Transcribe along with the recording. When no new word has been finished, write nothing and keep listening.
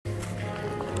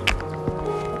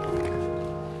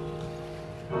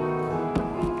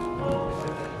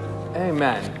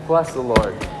Amen. Bless the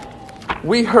Lord.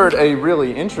 We heard a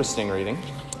really interesting reading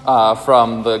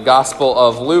from the Gospel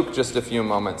of Luke just a few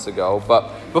moments ago. But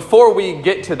before we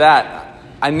get to that,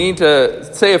 I need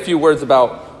to say a few words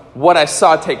about what I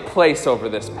saw take place over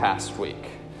this past week.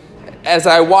 As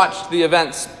I watched the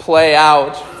events play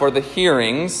out for the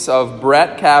hearings of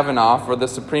Brett Kavanaugh for the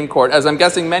Supreme Court, as I'm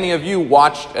guessing many of you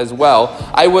watched as well,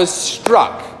 I was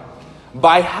struck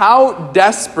by how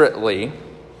desperately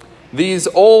these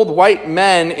old white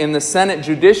men in the Senate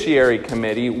Judiciary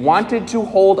Committee wanted to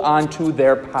hold on to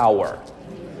their power.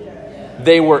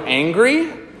 They were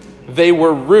angry, they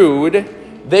were rude,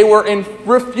 they were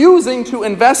refusing to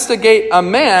investigate a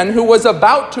man who was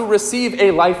about to receive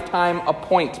a lifetime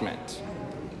appointment.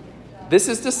 This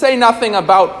is to say nothing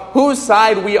about whose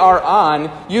side we are on.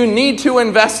 You need to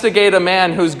investigate a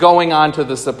man who's going on to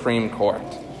the Supreme Court.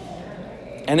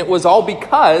 And it was all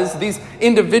because these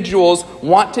individuals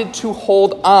wanted to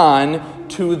hold on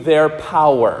to their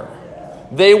power.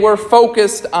 They were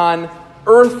focused on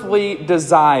earthly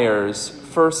desires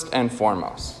first and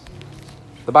foremost.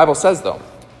 The Bible says, though,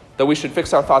 that we should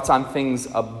fix our thoughts on things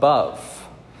above.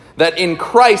 That in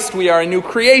Christ we are a new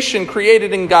creation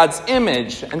created in God's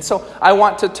image. And so I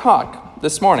want to talk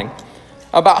this morning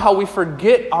about how we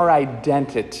forget our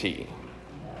identity.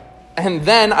 And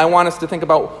then I want us to think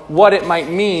about what it might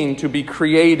mean to be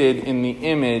created in the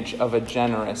image of a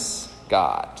generous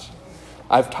God.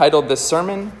 I've titled this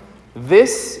sermon,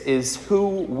 "This is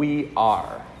Who We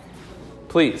Are."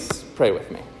 Please pray with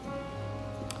me.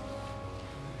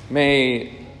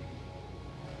 May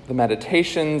the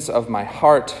meditations of my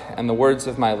heart and the words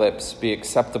of my lips be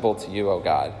acceptable to you, O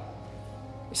God.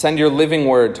 Send your living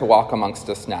word to walk amongst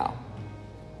us now,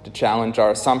 to challenge our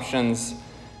assumptions,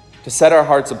 to set our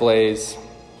hearts ablaze,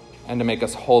 and to make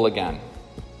us whole again.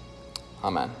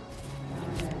 Amen.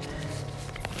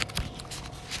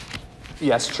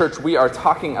 Yes, church, we are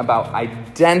talking about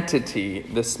identity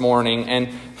this morning. And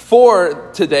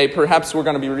for today, perhaps we're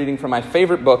going to be reading from my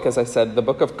favorite book, as I said, the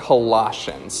book of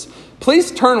Colossians. Please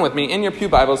turn with me in your pew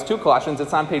Bibles to Colossians.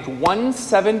 It's on page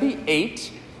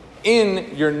 178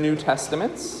 in your New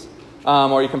Testaments.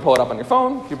 Or you can pull it up on your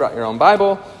phone. If you brought your own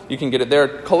Bible, you can get it there.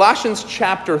 Colossians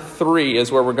chapter 3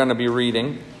 is where we're going to be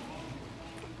reading.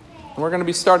 And we're going to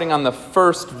be starting on the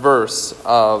first verse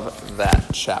of that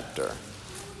chapter.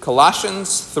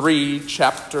 Colossians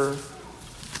chapter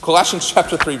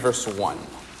 3, verse 1.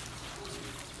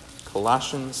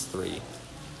 Colossians 3,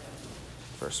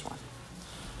 verse 1.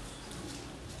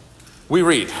 We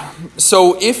read,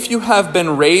 "So if you have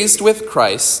been raised with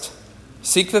Christ,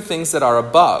 seek the things that are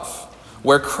above,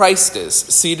 where Christ is,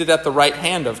 seated at the right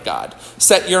hand of God.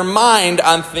 Set your mind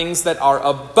on things that are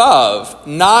above,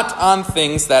 not on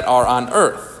things that are on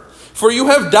earth. For you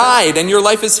have died, and your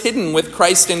life is hidden with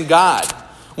Christ in God.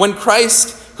 When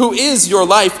Christ, who is your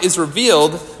life, is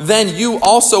revealed, then you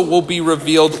also will be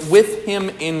revealed with him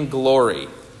in glory.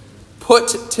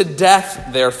 Put to death,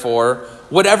 therefore,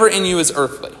 whatever in you is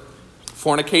earthly: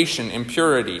 fornication,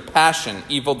 impurity, passion,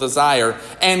 evil desire,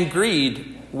 and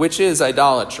greed, which is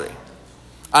idolatry.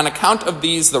 On account of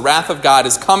these, the wrath of God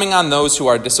is coming on those who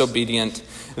are disobedient.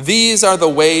 These are the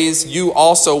ways you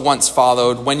also once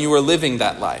followed when you were living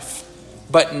that life.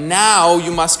 But now you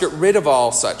must get rid of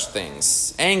all such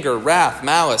things: anger, wrath,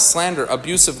 malice, slander,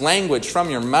 abusive language from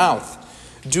your mouth.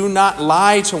 Do not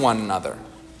lie to one another,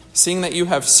 seeing that you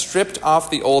have stripped off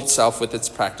the old self with its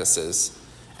practices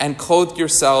and clothed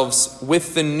yourselves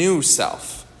with the new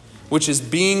self, which is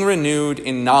being renewed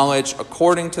in knowledge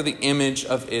according to the image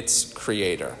of its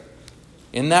Creator.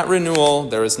 In that renewal,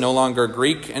 there is no longer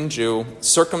Greek and Jew,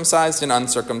 circumcised and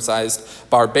uncircumcised,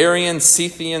 barbarian,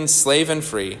 Scythian, slave and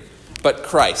free, but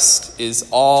Christ is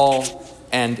all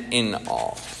and in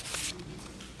all."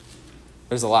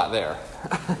 There's a lot there.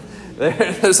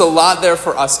 There's a lot there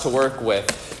for us to work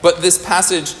with. But this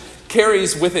passage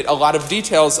carries with it a lot of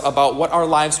details about what our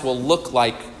lives will look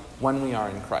like when we are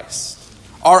in Christ.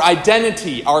 Our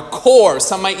identity, our core,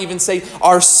 some might even say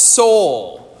our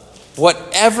soul.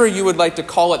 Whatever you would like to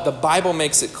call it, the Bible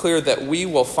makes it clear that we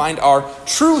will find our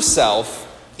true self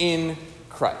in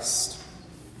Christ.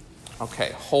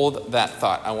 Okay, hold that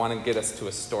thought. I want to get us to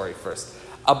a story first.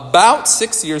 About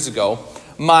 6 years ago,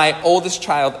 my oldest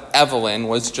child, Evelyn,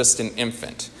 was just an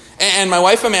infant. And my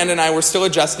wife, Amanda, and I were still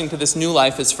adjusting to this new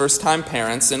life as first-time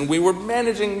parents, and we were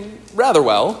managing rather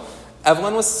well.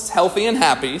 Evelyn was healthy and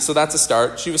happy, so that's a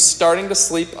start. She was starting to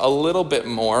sleep a little bit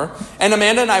more. And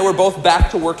Amanda and I were both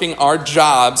back to working our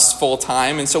jobs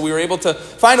full-time, and so we were able to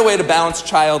find a way to balance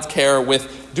childcare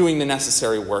with doing the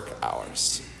necessary work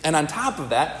hours. And on top of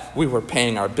that, we were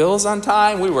paying our bills on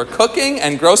time, we were cooking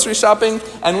and grocery shopping,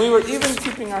 and we were even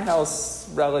keeping our house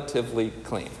relatively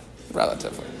clean.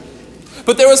 Relatively.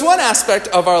 But there was one aspect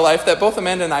of our life that both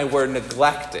Amanda and I were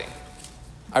neglecting.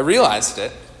 I realized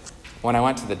it when I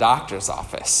went to the doctor's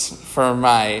office for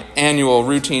my annual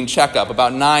routine checkup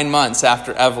about 9 months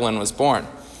after Evelyn was born.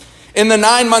 In the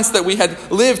 9 months that we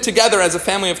had lived together as a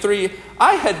family of 3,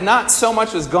 I had not so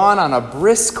much as gone on a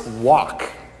brisk walk.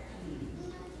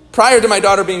 Prior to my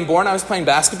daughter being born, I was playing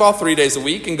basketball 3 days a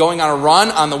week and going on a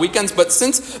run on the weekends. But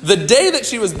since the day that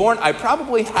she was born, I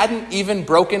probably hadn't even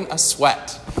broken a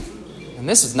sweat. And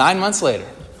this is 9 months later.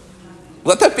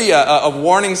 Let that be a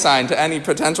warning sign to any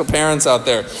potential parents out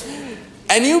there.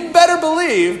 And you better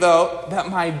believe, though, that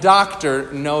my doctor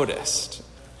noticed.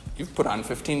 You've put on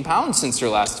 15 pounds since your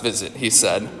last visit, he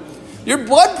said. Your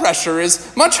blood pressure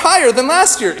is much higher than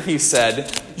last year, he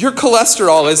said. Your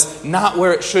cholesterol is not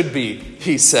where it should be,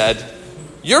 he said.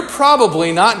 You're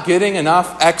probably not getting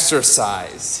enough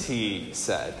exercise, he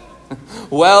said.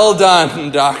 Well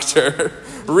done, doctor.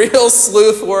 Real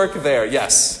sleuth work there.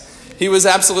 Yes, he was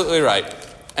absolutely right.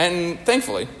 And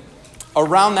thankfully,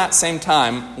 around that same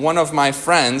time, one of my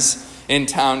friends in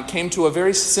town came to a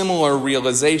very similar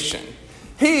realization.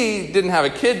 He didn't have a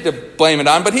kid to blame it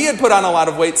on, but he had put on a lot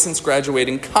of weight since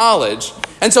graduating college.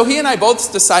 And so he and I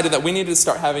both decided that we needed to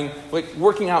start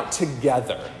working out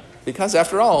together. Because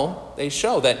after all, they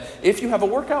show that if you have a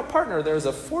workout partner, there's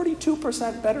a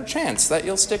 42% better chance that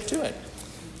you'll stick to it.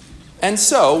 And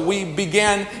so we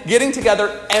began getting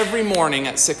together every morning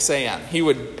at 6 a.m. He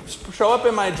would show up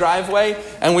in my driveway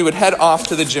and we would head off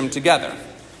to the gym together.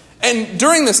 And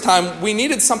during this time, we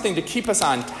needed something to keep us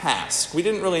on task. We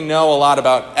didn't really know a lot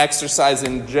about exercise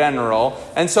in general.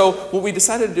 And so what we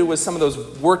decided to do was some of those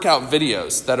workout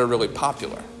videos that are really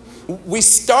popular. We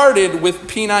started with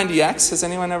P90X. Has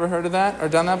anyone ever heard of that or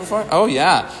done that before? Oh,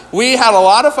 yeah. We had a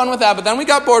lot of fun with that, but then we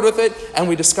got bored with it, and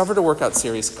we discovered a workout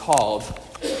series called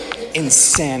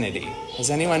Insanity. Has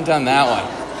anyone done that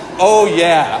one? Oh,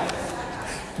 yeah.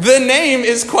 The name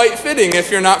is quite fitting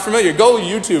if you're not familiar. Go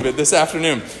YouTube it this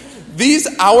afternoon.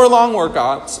 These hour-long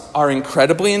workouts are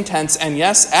incredibly intense and,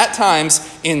 yes, at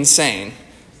times, insane.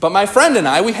 But my friend and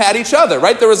I, we had each other,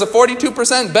 right? There was a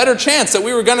 42% better chance that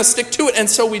we were going to stick to it, and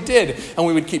so we did. And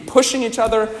we would keep pushing each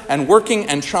other and working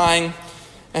and trying.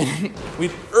 And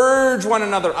we'd urge one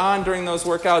another on during those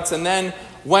workouts. And then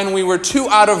when we were too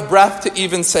out of breath to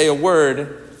even say a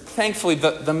word, thankfully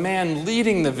the man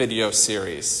leading the video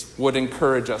series would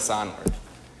encourage us onward.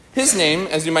 His name,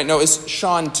 as you might know, is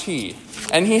Shaun T.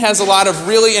 And he has a lot of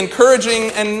really encouraging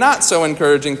and not so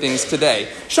encouraging things today.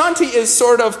 Shaun T is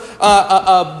sort of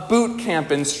a boot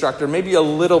camp instructor, maybe a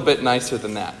little bit nicer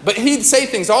than that. But he'd say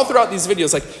things all throughout these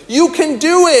videos like, you can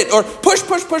do it, or push,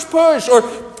 push, push, push, or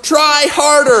try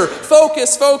harder,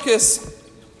 focus, focus.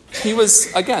 He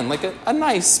was, again, like a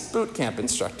nice boot camp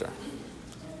instructor.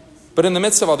 But in the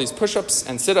midst of all these push-ups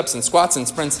and sit-ups and squats and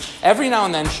sprints, every now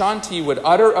and then Shaun T would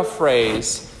utter a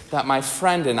phrase that my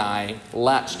friend and I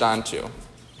latched onto.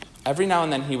 Every now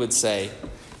and then he would say,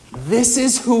 "This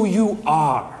is who you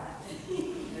are."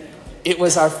 It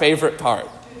was our favorite part.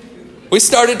 We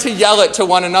started to yell it to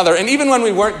one another, and even when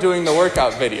we weren't doing the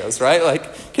workout videos, right?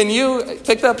 Like, can you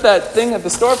pick up that thing at the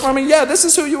store for me? Yeah, this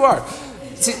is who you are.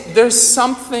 See, there's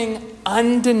something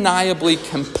undeniably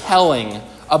compelling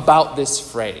about this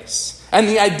phrase and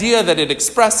the idea that it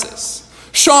expresses.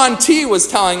 Shaun T was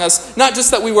telling us not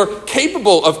just that we were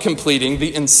capable of completing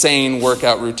the insane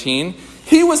workout routine,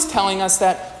 he was telling us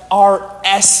that our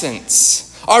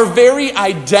essence, our very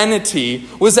identity,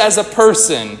 was as a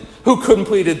person who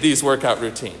completed these workout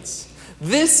routines.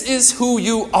 This is who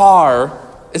you are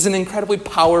is an incredibly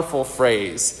powerful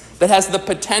phrase that has the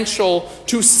potential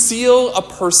to seal a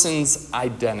person's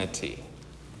identity.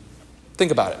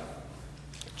 Think about it.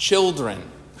 Children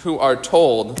who are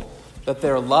told that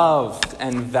they're loved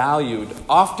and valued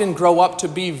often grow up to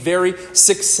be very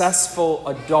successful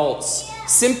adults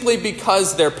simply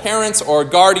because their parents or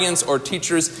guardians or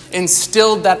teachers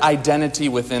instilled that identity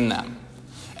within them.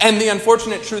 And the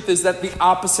unfortunate truth is that the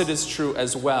opposite is true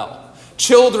as well.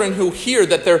 Children who hear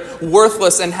that they're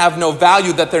worthless and have no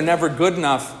value, that they're never good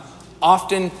enough,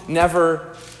 often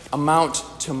never amount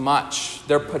to much.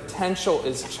 Their potential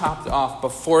is chopped off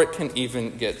before it can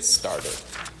even get started.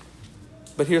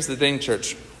 But here's the thing,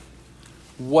 church.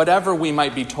 Whatever we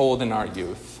might be told in our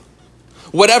youth,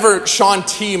 whatever Shaun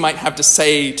T might have to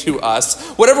say to us,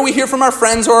 whatever we hear from our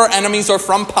friends or our enemies or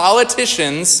from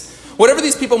politicians, whatever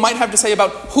these people might have to say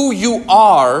about who you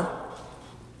are,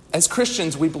 as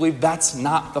Christians, we believe that's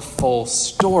not the full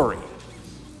story.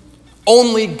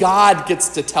 Only God gets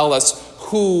to tell us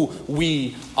who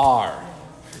we are.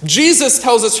 Jesus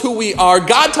tells us who we are.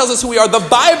 God tells us who we are. The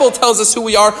Bible tells us who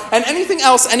we are. And anything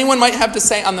else anyone might have to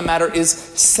say on the matter is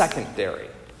secondary.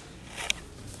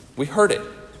 We heard it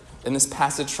in this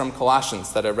passage from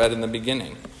Colossians that I read in the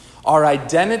beginning. Our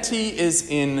identity is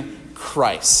in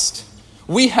Christ.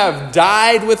 We have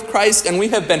died with Christ and we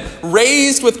have been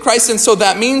raised with Christ. And so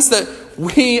that means that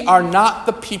we are not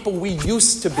the people we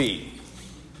used to be.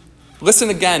 Listen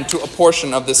again to a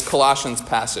portion of this Colossians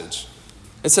passage.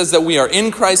 It says that we are in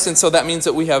Christ, and so that means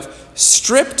that we have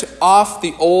stripped off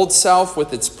the old self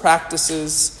with its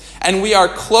practices, and we are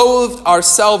clothed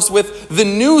ourselves with the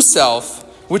new self,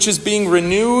 which is being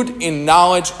renewed in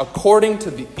knowledge according to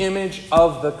the image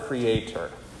of the Creator.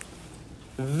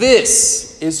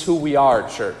 This is who we are,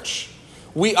 church.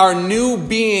 We are new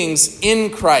beings in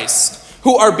Christ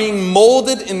who are being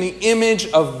molded in the image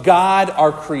of God,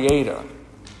 our Creator.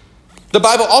 The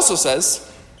Bible also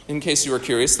says, in case you were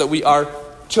curious, that we are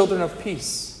children of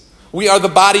peace. We are the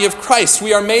body of Christ.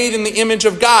 We are made in the image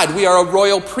of God. We are a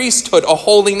royal priesthood, a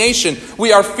holy nation.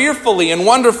 We are fearfully and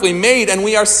wonderfully made, and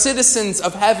we are citizens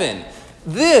of heaven.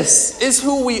 This is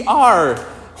who we are.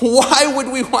 Why would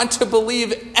we want to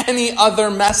believe any other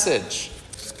message?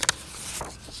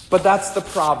 But that's the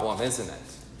problem, isn't it?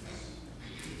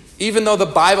 Even though the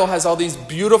Bible has all these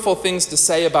beautiful things to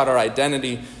say about our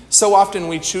identity, so often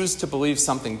we choose to believe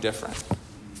something different.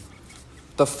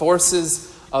 The forces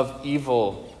of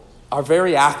evil are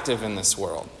very active in this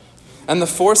world. And the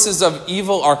forces of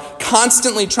evil are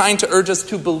constantly trying to urge us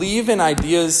to believe in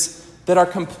ideas that are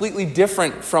completely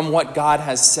different from what God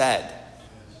has said.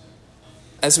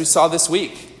 As we saw this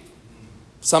week,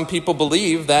 some people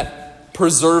believe that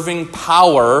preserving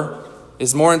power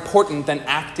is more important than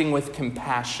acting with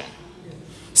compassion.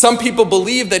 Some people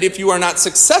believe that if you are not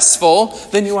successful,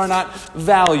 then you are not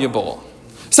valuable.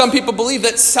 Some people believe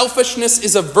that selfishness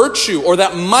is a virtue, or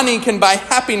that money can buy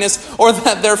happiness, or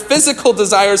that their physical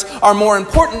desires are more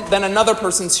important than another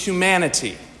person's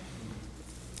humanity.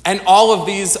 And all of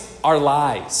these are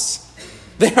lies.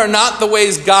 They are not the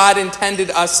ways God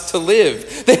intended us to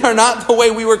live. They are not the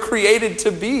way we were created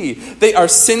to be. They are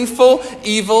sinful,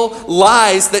 evil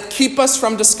lies that keep us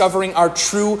from discovering our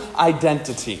true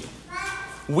identity.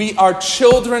 We are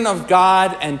children of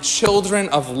God and children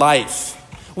of life.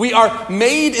 We are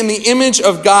made in the image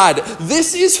of God.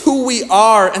 This is who we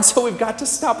are, and so we've got to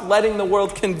stop letting the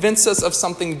world convince us of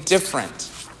something different.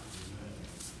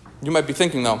 You might be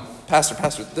thinking, though, Pastor,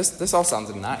 this all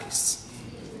sounds nice.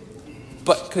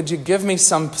 But could you give me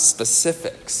some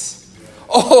specifics?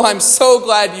 Oh, I'm so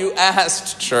glad you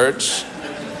asked, church.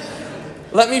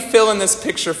 Let me fill in this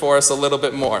picture for us a little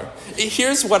bit more.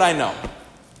 Here's what I know.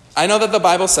 I know that the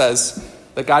Bible says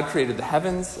that God created the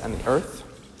heavens and the earth,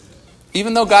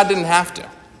 even though God didn't have to.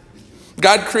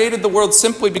 God created the world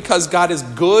simply because God is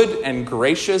good and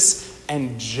gracious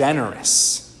and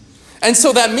generous. And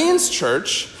so that means,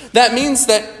 church, that means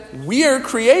that we are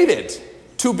created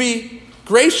to be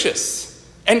gracious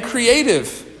and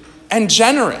creative and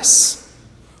generous.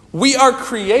 We are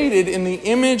created in the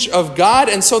image of God,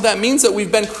 and so that means that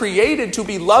we've been created to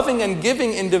be loving and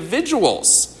giving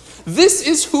individuals. This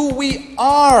is who we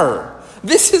are.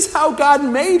 This is how God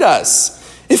made us.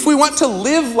 If we want to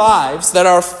live lives that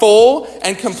are full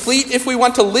and complete, if we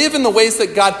want to live in the ways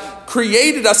that God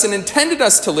created us and intended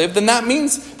us to live, then that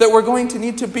means that we're going to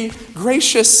need to be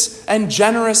gracious and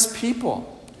generous people.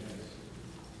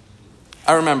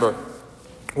 I remember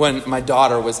when my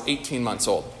daughter was 18 months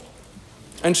old,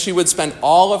 and she would spend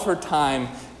all of her time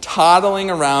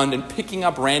toddling around and picking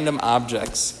up random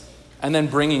objects and then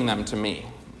bringing them to me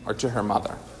or to her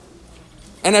mother.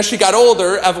 And as she got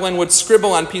older, Evelyn would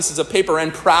scribble on pieces of paper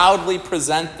and proudly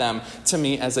present them to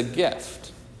me as a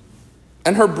gift.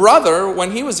 And her brother,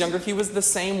 when he was younger, he was the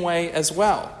same way as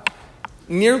well.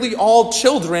 Nearly all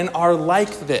children are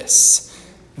like this.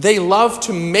 They love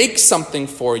to make something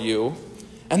for you,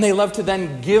 and they love to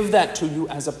then give that to you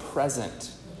as a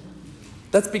present.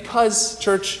 That's because,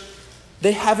 church,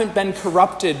 they haven't been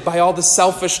corrupted by all the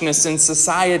selfishness in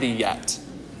society yet.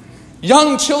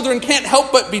 Young children can't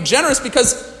help but be generous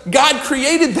because God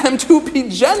created them to be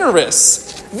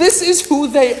generous. This is who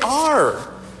they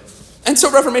are. And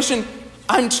so, Reformation,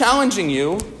 I'm challenging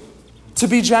you to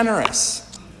be generous.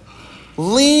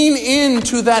 Lean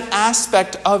into that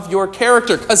aspect of your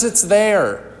character because it's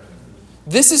there.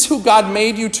 This is who God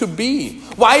made you to be.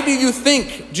 Why do you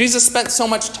think Jesus spent so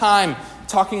much time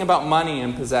talking about money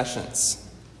and possessions?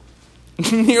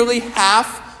 Nearly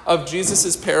half of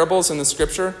Jesus' parables in the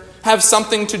scripture have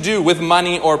something to do with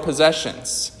money or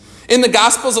possessions. In the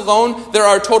Gospels alone, there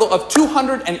are a total of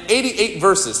 288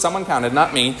 verses, someone counted,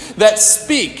 not me, that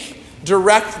speak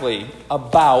directly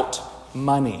about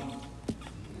money.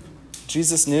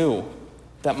 Jesus knew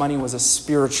that money was a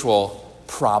spiritual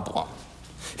problem.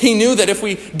 He knew that if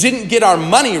we didn't get our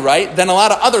money right, then a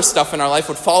lot of other stuff in our life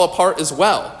would fall apart as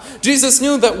well. Jesus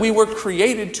knew that we were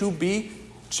created to be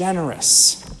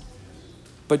generous.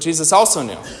 But Jesus also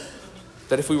knew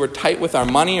that if we were tight with our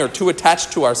money or too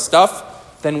attached to our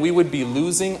stuff, then we would be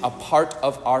losing a part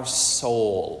of our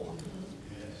soul.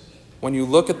 When you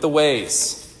look at the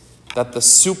ways that the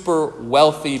super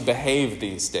wealthy behave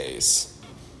these days,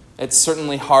 it's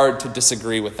certainly hard to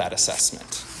disagree with that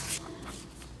assessment.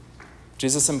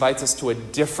 Jesus invites us to a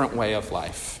different way of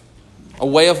life. A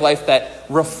way of life that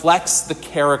reflects the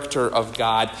character of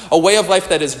God. A way of life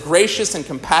that is gracious and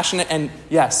compassionate and,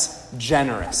 yes,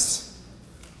 generous.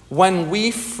 When we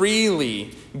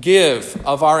freely give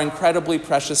of our incredibly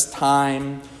precious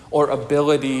time or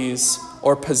abilities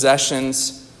or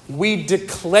possessions, we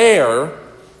declare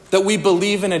that we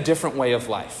believe in a different way of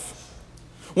life.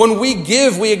 When we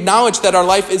give, we acknowledge that our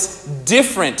life is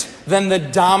different than the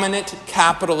dominant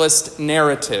capitalist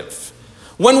narrative.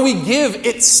 When we give,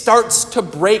 it starts to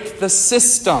break the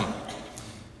system.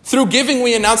 Through giving,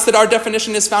 we announce that our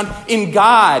definition is found in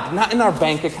God, not in our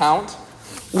bank account.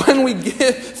 When we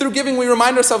give, through giving, we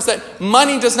remind ourselves that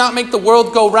money does not make the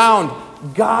world go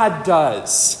round. God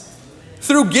does.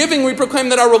 Through giving, we proclaim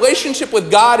that our relationship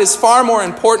with God is far more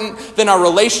important than our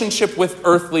relationship with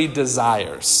earthly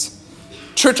desires.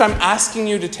 Church, I'm asking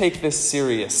you to take this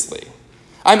seriously.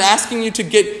 I'm asking you to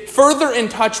get further in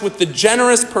touch with the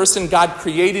generous person God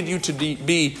created you to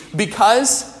be,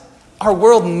 because our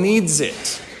world needs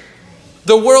it.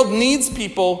 The world needs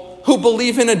people who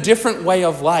believe in a different way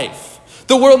of life.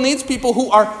 The world needs people who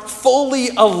are fully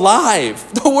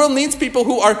alive. The world needs people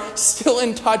who are still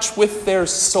in touch with their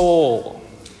soul.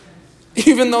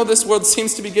 Even though this world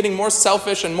seems to be getting more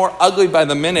selfish and more ugly by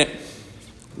the minute,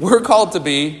 we're called to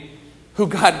be who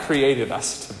God created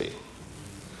us to be.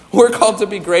 We're called to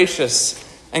be gracious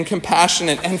and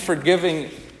compassionate and forgiving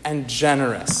and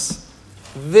generous.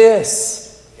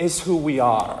 This is who we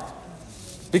are,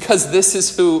 because this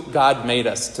is who God made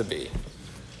us to be.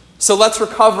 So let's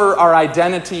recover our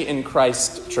identity in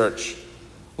Christ, church.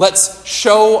 Let's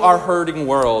show our hurting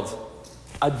world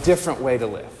a different way to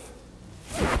live.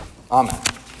 Amen.